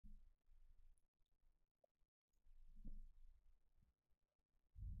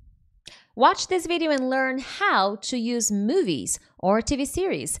Watch this video and learn how to use movies or TV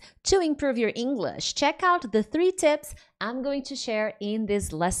series to improve your English. Check out the 3 tips I'm going to share in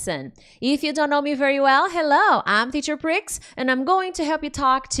this lesson. If you don't know me very well, hello, I'm Teacher Prix, and I'm going to help you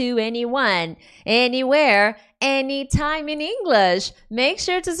talk to anyone, anywhere, anytime in English. Make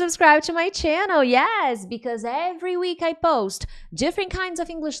sure to subscribe to my channel, yes, because every week I post different kinds of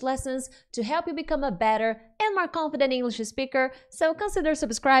English lessons to help you become a better and more confident English speaker. So consider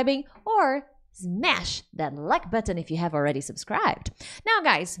subscribing or smash that like button if you have already subscribed. Now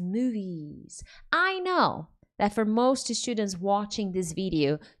guys, movies. I know that for most students watching this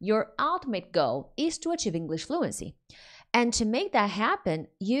video, your ultimate goal is to achieve English fluency. And to make that happen,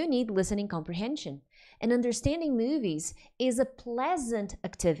 you need listening comprehension. And understanding movies is a pleasant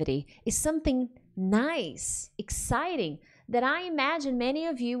activity, is something nice, exciting, that I imagine many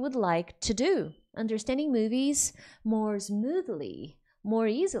of you would like to do. Understanding movies more smoothly, more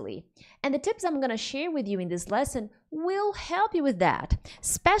easily. And the tips I'm going to share with you in this lesson will help you with that,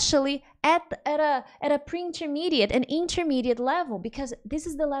 especially at a pre-intermediate and intermediate level, because this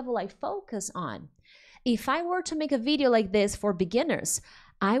is the level I focus on. If I were to make a video like this for beginners,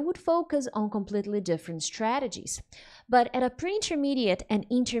 I would focus on completely different strategies. But at a pre-intermediate and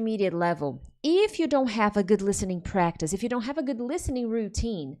intermediate level, if you don't have a good listening practice, if you don't have a good listening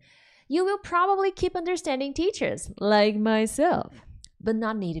routine, you will probably keep understanding teachers like myself, but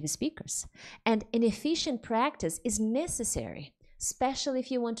not native speakers. And an efficient practice is necessary, especially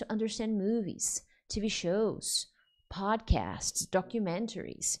if you want to understand movies, TV shows, podcasts,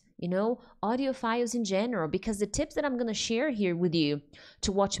 documentaries, audio files in general, because the tips that I'm going to share here with you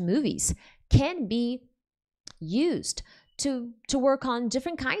to watch movies can be used to work on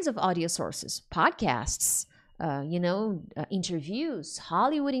different kinds of audio sources, podcasts, interviews,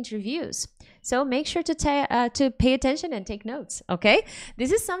 Hollywood interviews. So make sure to pay attention and take notes, okay?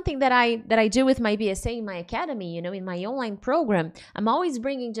 This is something that I do with my BSA in my academy, in my online program. I'm always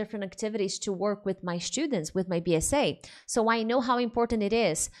bringing different activities to work with my students, with my BSA. So I know how important it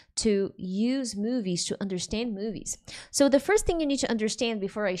is to use movies, to understand movies. So the first thing you need to understand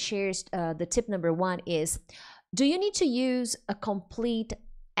before I share the tip number 1 is, do you need to use a complete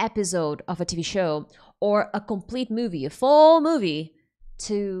episode of a TV show or a complete movie, a full movie,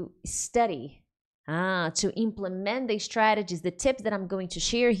 to study, to implement the strategies, the tips that I'm going to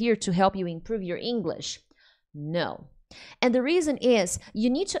share here to help you improve your English? No. And the reason is you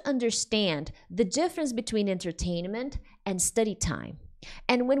need to understand the difference between entertainment and study time.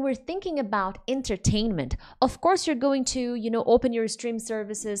 And when we're thinking about entertainment, of course, you're going to, open your stream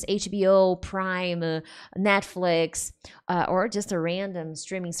services, HBO, Prime, Netflix, or just a random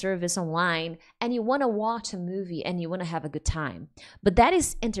streaming service online, and you want to watch a movie and you want to have a good time. But that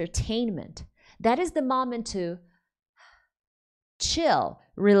is entertainment. That is the moment to chill,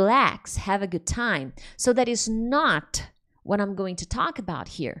 relax, have a good time. So that is not what I'm going to talk about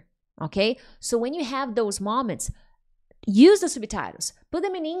here, okay? So when you have those moments, use the subtitles, put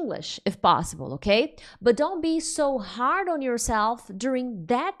them in English if possible, okay? But don't be so hard on yourself during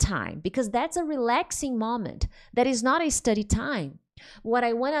that time, because that's a relaxing moment. That is not a study time. What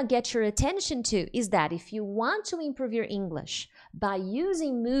I want to get your attention to is that if you want to improve your English by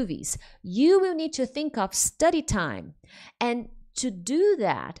using movies, you will need to think of study time. And to do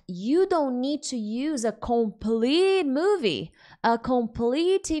that, you don't need to use a complete movie, a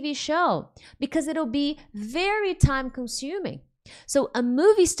complete TV show, because it'll be very time consuming. So a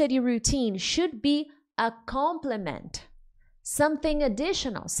movie study routine should be a complement, something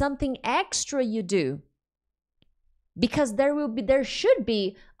additional, something extra you do, because there should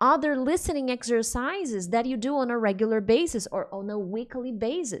be other listening exercises that you do on a regular basis or on a weekly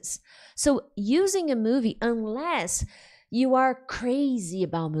basis. So using a movie, unless you are crazy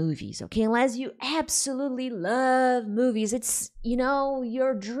about movies, okay? Unless you absolutely love movies, it's,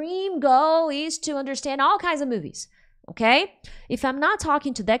 your dream goal is to understand all kinds of movies, okay? If I'm not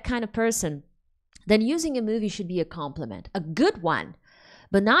talking to that kind of person, then using a movie should be a complement, a good one,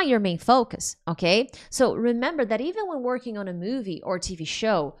 but not your main focus, okay? So remember that even when working on a movie or TV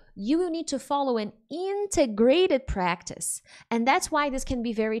show, you will need to follow an integrated practice. And that's why this can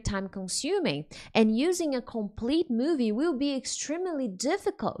be very time consuming. And using a complete movie will be extremely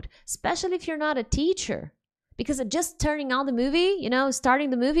difficult, especially if you're not a teacher. Because just turning on the movie, starting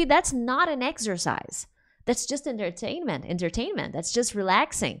the movie, that's not an exercise. That's just entertainment. That's just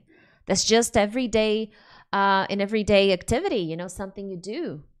relaxing. That's just an everyday activity, something you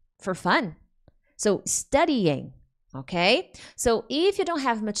do for fun. So studying, okay? So if you don't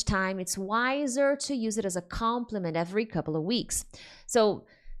have much time, it's wiser to use it as a complement every couple of weeks. So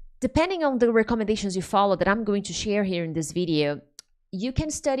depending on the recommendations you follow that I'm going to share here in this video, you can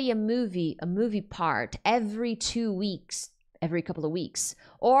study a movie part every 2 weeks, every couple of weeks,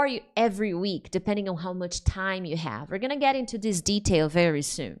 or every week, depending on how much time you have. We're going to get into this detail very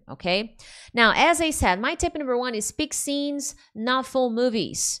soon, okay? Now, as I said, my tip number 1 is pick scenes, not full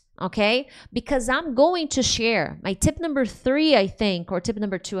movies, okay? Because I'm going to share my tip number 3, I think, or tip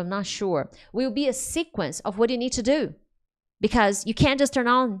number 2, I'm not sure, will be a sequence of what you need to do. Because you can't just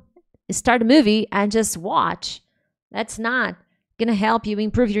start a movie and just watch. That's not going to help you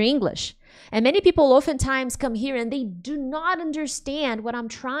improve your English. And many people oftentimes come here and they do not understand what I'm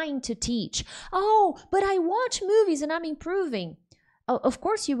trying to teach. Oh, but I watch movies and I'm improving. Oh, of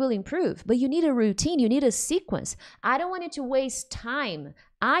course you will improve, but you need a routine. You need a sequence. I don't want you to waste time.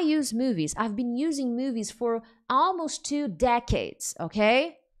 I use movies. I've been using movies for almost 2 decades,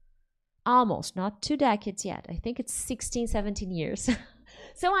 okay? Almost, not 2 decades yet. I think it's 16, 17 years.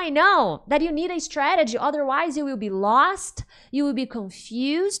 So I know that you need a strategy. Otherwise, you will be lost, you will be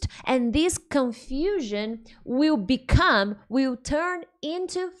confused, and this confusion will turn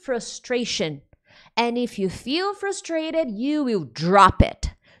into frustration. And if you feel frustrated, you will drop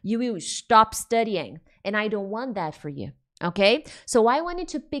it. You will stop studying. And I don't want that for you, okay? So I want you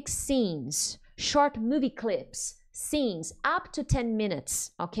to pick scenes, short movie clips, scenes up to 10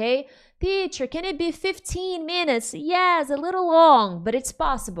 minutes, okay? Teacher, can it be 15 minutes? Yes, a little long, but it's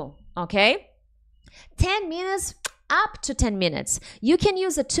possible, okay? 10 minutes, up to 10 minutes. You can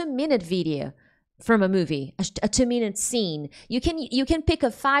use a 2-minute video from a movie, a 2-minute scene. You can pick a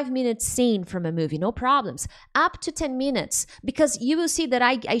 5-minute scene from a movie, no problems. Up to 10 minutes, because you will see that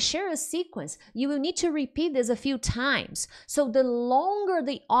I share a sequence. You will need to repeat this a few times. So the longer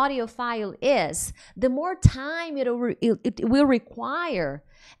the audio file is, the more time it will require.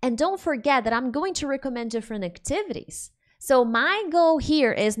 And don't forget that I'm going to recommend different activities. So my goal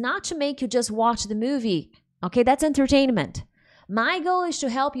here is not to make you just watch the movie. Okay, that's entertainment. My goal is to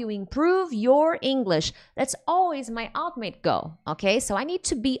help you improve your English. That's always my ultimate goal, okay? So I need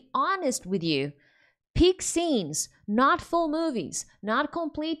to be honest with you. Pick scenes, not full movies, not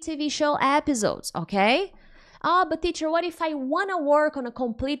complete TV show episodes, okay? Oh, but teacher, what if I want to work on a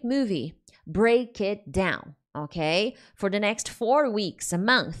complete movie? Break it down, okay? For the next 4 weeks, a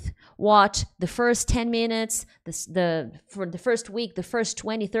month, watch the first 10 minutes, for the first week, the first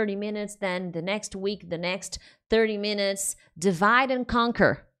 20, 30 minutes, then the next week, the next 30 minutes. Divide and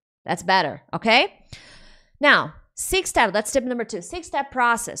conquer. That's better, okay? Now, 6-step, that's tip number 2, 6-step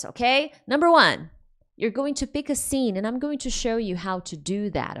process, okay? Number 1, you're going to pick a scene, and I'm going to show you how to do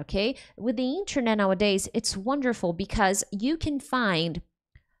that, okay? With the internet nowadays, it's wonderful because you can find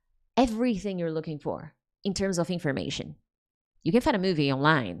everything you're looking for in terms of information. You can find a movie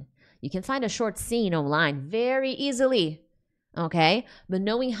online. You can find a short scene online very easily, okay? But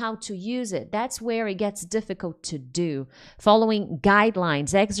knowing how to use it, that's where it gets difficult to do. Following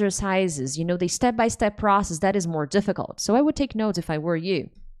guidelines, exercises, the step-by-step process, that is more difficult. So I would take notes if I were you.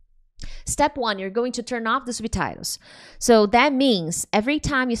 Step 1, you're going to turn off the subtitles. So that means every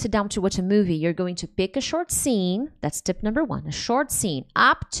time you sit down to watch a movie, you're going to pick a short scene. That's tip number 1, a short scene,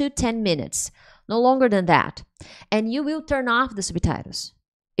 up to 10 minutes. No longer than that. And you will turn off the subtitles.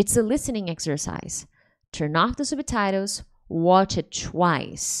 It's a listening exercise. Turn off the subtitles, watch it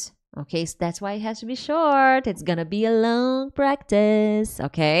twice. Okay, so that's why it has to be short. It's gonna be a long practice,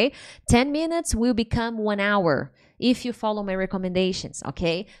 okay? 10 minutes will become 1 hour if you follow my recommendations,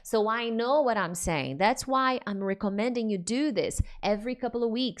 okay? So I know what I'm saying. That's why I'm recommending you do this every couple of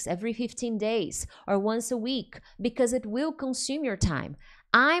weeks, every 15 days, or once a week, because it will consume your time.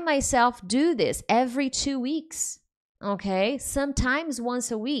 I myself do this every 2 weeks, okay? Sometimes once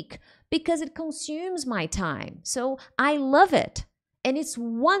a week, because it consumes my time. So I love it, and it's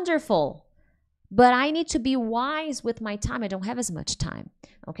wonderful. But I need to be wise with my time. I don't have as much time,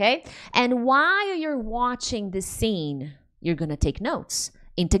 okay? And while you're watching the scene, you're going to take notes.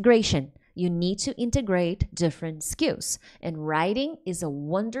 Integration. You need to integrate different skills. And writing is a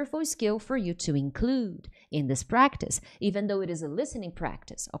wonderful skill for you to include in this practice, even though it is a listening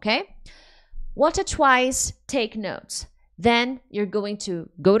practice, okay? Watch it twice, take notes. Then you're going to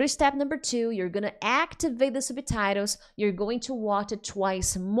go to step number 2. You're going to activate the subtitles. You're going to watch it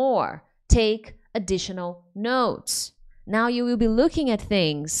twice more. Take additional notes. Now you will be looking at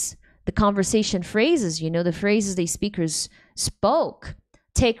things, the conversation phrases, the phrases the speakers spoke.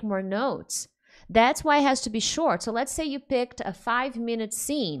 Take more notes. That's why it has to be short. So let's say you picked a 5-minute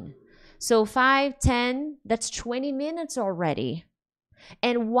scene. So 5, 10, that's 20 minutes already.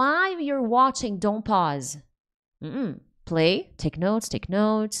 And while you're watching, don't pause. Play, take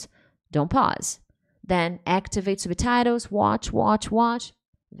notes, don't pause. Then activate subtitles, watch.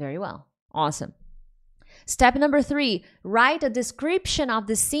 Very well. Awesome. Step number 3, write a description of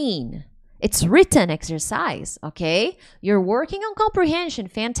the scene. It's written exercise, okay? You're working on comprehension,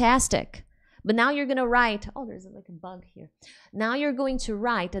 fantastic. But now you're gonna write, oh, there's like a bug here. Now you're going to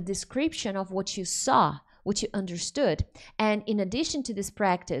write a description of what you saw, what you understood. And in addition to this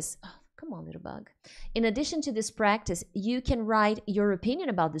practice, oh, come on, little bug. In addition to this practice, you can write your opinion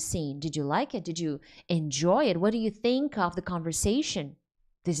about the scene. Did you like it? Did you enjoy it? What do you think of the conversation?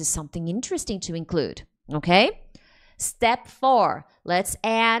 This is something interesting to include, okay? Step 4, let's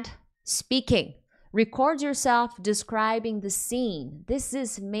add speaking. Record yourself describing the scene. This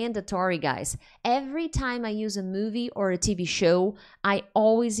is mandatory, guys. Every time I use a movie or a TV show, I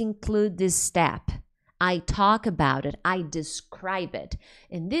always include this step. I talk about it. I describe it.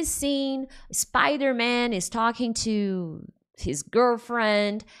 In this scene, Spider-Man is talking to his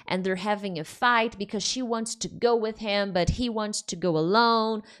girlfriend and they're having a fight because she wants to go with him, but he wants to go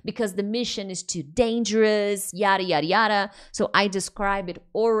alone because the mission is too dangerous, yada, yada, yada. So I describe it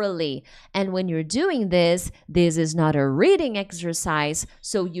orally. And when you're doing this, this is not a reading exercise.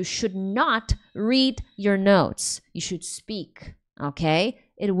 So you should not read your notes. You should speak, okay?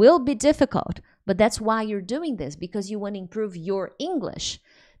 It will be difficult, but that's why you're doing this, because you want to improve your English.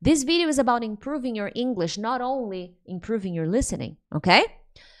 This video is about improving your English, not only improving your listening, okay?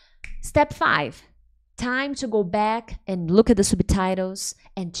 Step 5, time to go back and look at the subtitles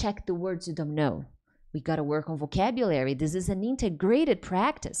and check the words you don't know. We got to work on vocabulary. This is an integrated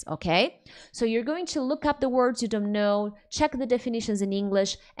practice, okay? So you're going to look up the words you don't know, check the definitions in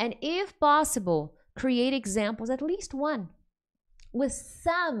English, and if possible, create examples, at least one, with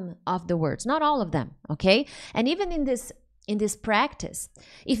some of the words, not all of them, okay? And even in this practice,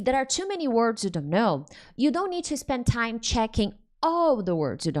 if there are too many words you don't know, you don't need to spend time checking all the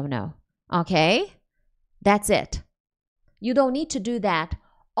words you don't know, okay? That's it. You don't need to do that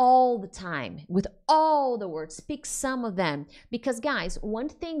all the time with all the words. Pick some of them, because guys, one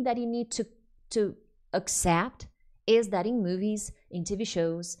thing that you need to accept is that in movies, in TV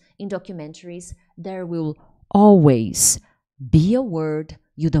shows, in documentaries, there will always be a word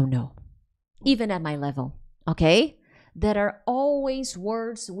you don't know, even at my level, okay? There are always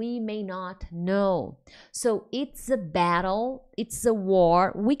words we may not know. So it's a battle, it's a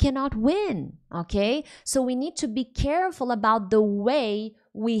war, we cannot win, okay? So we need to be careful about the way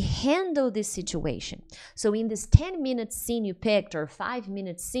we handle this situation. So in this 10-minute scene you picked, or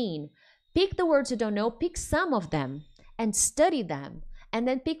 5-minute scene, pick the words you don't know, pick some of them and study them. And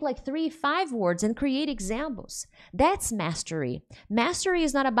then pick like 3-5 words and create examples. That's mastery. Mastery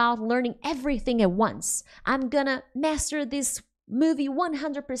is not about learning everything at once. I'm gonna master this movie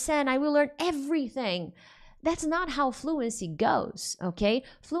 100%. I will learn everything. That's not how fluency goes, okay?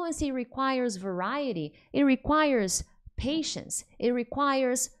 Fluency requires variety. It requires patience. It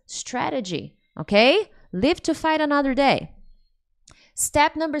requires strategy, okay? Live to fight another day.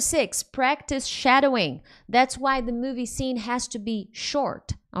 Step number 6, practice shadowing. That's why the movie scene has to be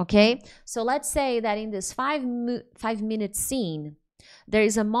short, okay? So let's say that in this 5-minute scene, there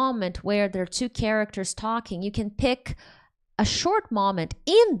is a moment where there are 2 characters talking. You can pick a short moment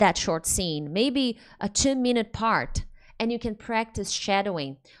in that short scene, maybe a 2-minute part, and you can practice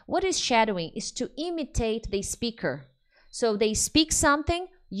shadowing. What is shadowing? Is to imitate the speaker. So they speak something,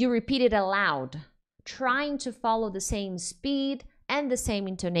 you repeat it aloud, trying to follow the same speed and the same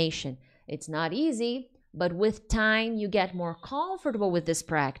intonation. It's not easy, but with time you get more comfortable with this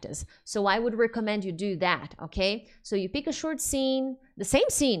practice. So I would recommend you do that, okay? So you pick a short scene, the same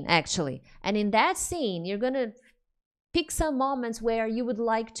scene actually, and in that scene you're gonna pick some moments where you would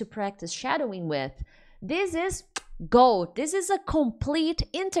like to practice shadowing with. This is gold. This is a complete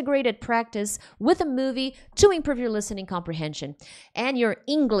integrated practice with a movie to improve your listening comprehension and your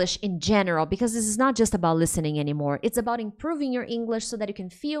English in general, because this is not just about listening anymore. It's about improving your English so that you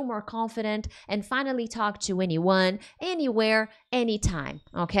can feel more confident and finally talk to anyone, anywhere, anytime,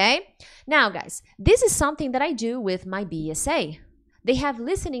 okay? Now, guys, this is something that I do with my BSA. They have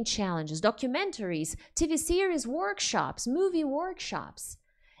listening challenges, documentaries, TV series workshops, movie workshops.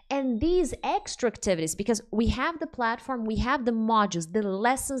 And these extra activities, because we have the platform, we have the modules, the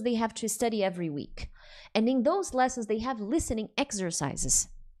lessons they have to study every week. And in those lessons, they have listening exercises.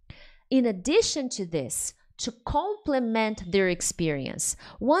 In addition to this, to complement their experience,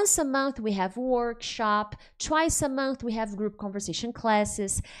 once a month we have workshop, twice a month we have group conversation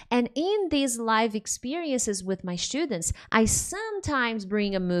classes, and in these live experiences with my students, I sometimes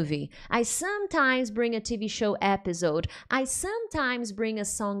bring a movie, I sometimes bring a TV show episode, I sometimes bring a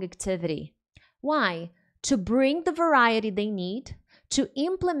song activity. Why? To bring the variety they need, to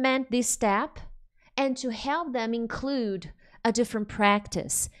implement this step, and to help them include a different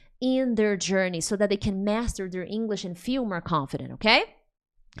practice in their journey so that they can master their English and feel more confident, okay?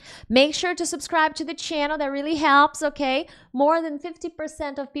 Make sure to subscribe to the channel. That really helps, okay? More than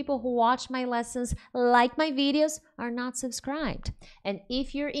 50% of people who watch my lessons, like my videos, are not subscribed. And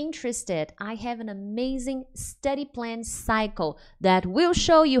if you're interested, I have an amazing study plan cycle that will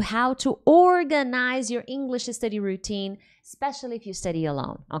show you how to organize your English study routine, especially if you study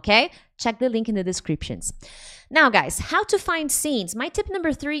alone, okay? Check the link in the descriptions. Now, guys, how to find scenes. My tip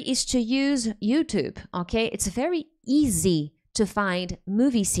number 3 is to use YouTube, okay? It's very easy to find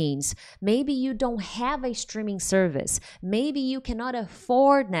movie scenes. Maybe you don't have a streaming service. Maybe you cannot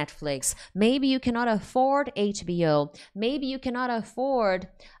afford Netflix. Maybe you cannot afford HBO. Maybe you cannot afford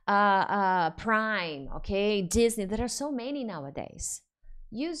Prime, okay? Disney. There are so many nowadays.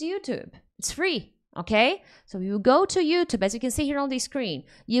 Use YouTube. It's free, okay? So you go to YouTube, as you can see here on the screen.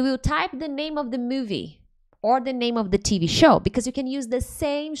 You will type the name of the movie or the name of the TV show, because you can use the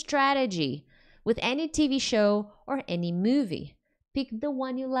same strategy with any TV show or any movie. Pick the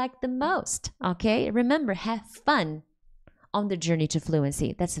one you like the most, okay? Remember, have fun on the journey to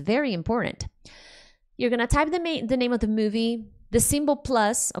fluency. That's very important. You're gonna type the name of the movie, the symbol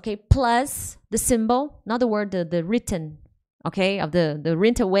plus, okay? Plus the symbol, not the word, the written, okay? Of the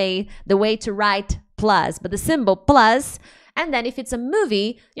written way, the way to write plus, but the symbol plus. And then if it's a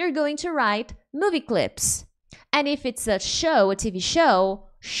movie, you're going to write movie clips. And if it's a show, a TV show,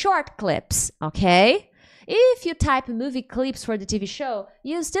 short clips, okay? If you type movie clips for the TV show,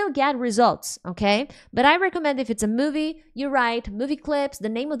 you still get results, okay? But I recommend if it's a movie, you write movie clips, the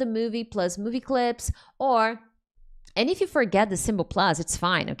name of the movie plus movie clips, and if you forget the symbol plus, it's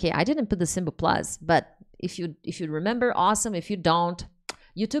fine, okay? I didn't put the symbol plus, but if you remember, awesome. If you don't,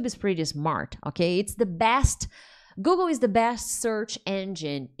 YouTube is pretty smart, okay? It's the best. Google is the best search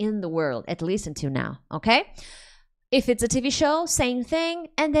engine in the world, at least until now, okay? If it's a TV show, same thing,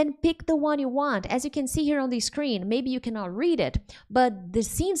 and then pick the one you want. As you can see here on the screen, maybe you cannot read it, but the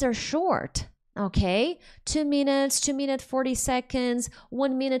scenes are short, okay? 2 minutes, 2 minutes 40 seconds,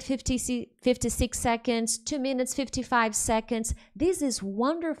 1 minute 56 seconds, 2 minutes 55 seconds. This is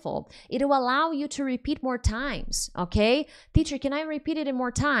wonderful. It will allow you to repeat more times, okay? Teacher, can I repeat it in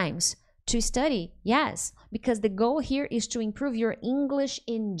more times? To study? Yes, because the goal here is to improve your English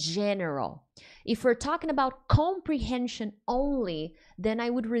in general. If we're talking about comprehension only, then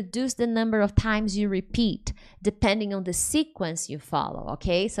I would reduce the number of times you repeat depending on the sequence you follow,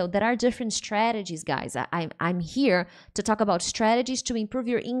 okay? So there are different strategies, guys. I'm here to talk about strategies to improve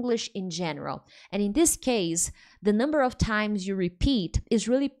your English in general. And in this case, the number of times you repeat is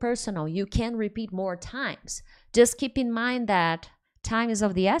really personal. You can repeat more times. Just keep in mind that time is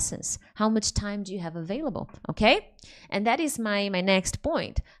of the essence. How much time do you have available? Okay? And that is my next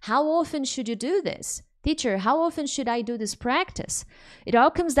point. How often should you do this? Teacher, how often should I do this practice? It all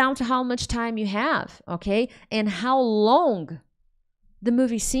comes down to how much time you have, okay? And how long the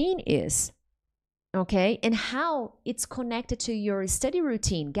movie scene is, okay? And how it's connected to your study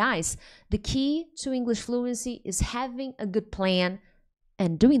routine. Guys, the key to English fluency is having a good plan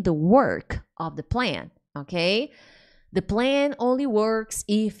and doing the work of the plan, okay? The plan only works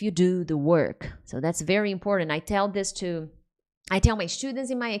if you do the work. So that's very important. I tell my students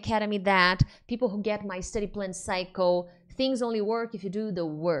in my academy that people who get my study plan cycle, things only work if you do the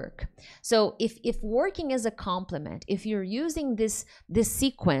work. So if working as a complement, if you're using this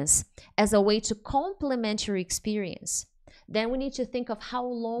sequence as a way to complement your experience, then we need to think of how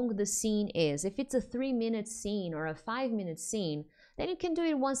long the scene is. If it's a 3-minute scene or a 5-minute scene, then you can do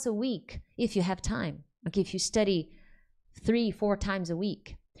it once a week if you have time. Okay, if you study 3-4 times a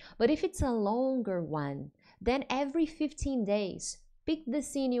week. But if it's a longer one, then every 15 days, pick the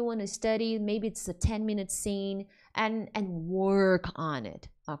scene you want to study. Maybe it's a 10-minute scene and work on it,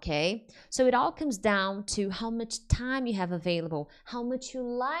 okay? So it all comes down to how much time you have available, how much you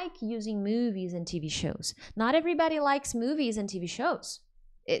like using movies and TV shows. Not everybody likes movies and TV shows.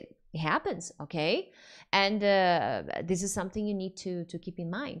 It happens, okay? And this is something you need to keep in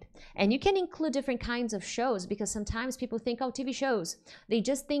mind. And you can include different kinds of shows, because sometimes people think, oh, TV shows, they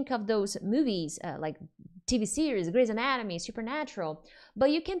just think of those movies like TV series, Grey's Anatomy, Supernatural.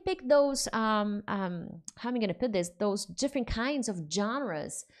 But you can pick those, how am I going to put this? Those different kinds of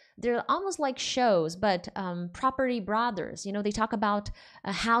genres. They're almost like shows, but Property Brothers, you know, they talk about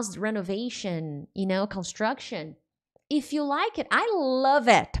house renovation, you know, construction. If you like it, I love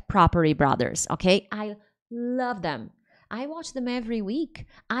it, Property Brothers, okay? I love them. I watch them every week.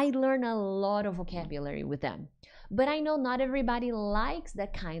 I learn a lot of vocabulary with them. But I know not everybody likes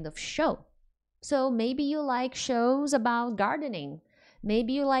that kind of show. So maybe you like shows about gardening.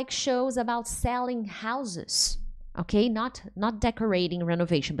 Maybe you like shows about selling houses. Okay, not decorating,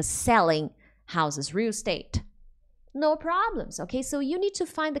 renovation, but selling houses, real estate. No problems. Okay, so you need to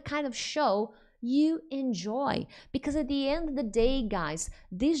find the kind of show you enjoy, because at the end of the day, guys,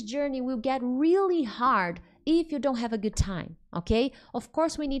 this journey will get really hard if you don't have a good time. Okay, of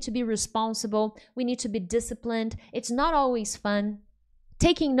course we need to be responsible, we need to be disciplined. It's not always fun.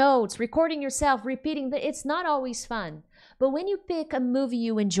 Taking notes, recording yourself, repeating, it's not always fun. But when you pick a movie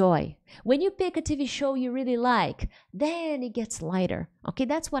you enjoy, when you pick a TV show you really like, then it gets lighter. Okay,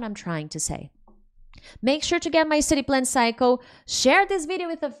 that's what I'm trying to say. Make sure to get my study plan cycle. Share this video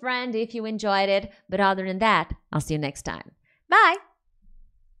with a friend if you enjoyed it. But other than that, I'll see you next time. Bye!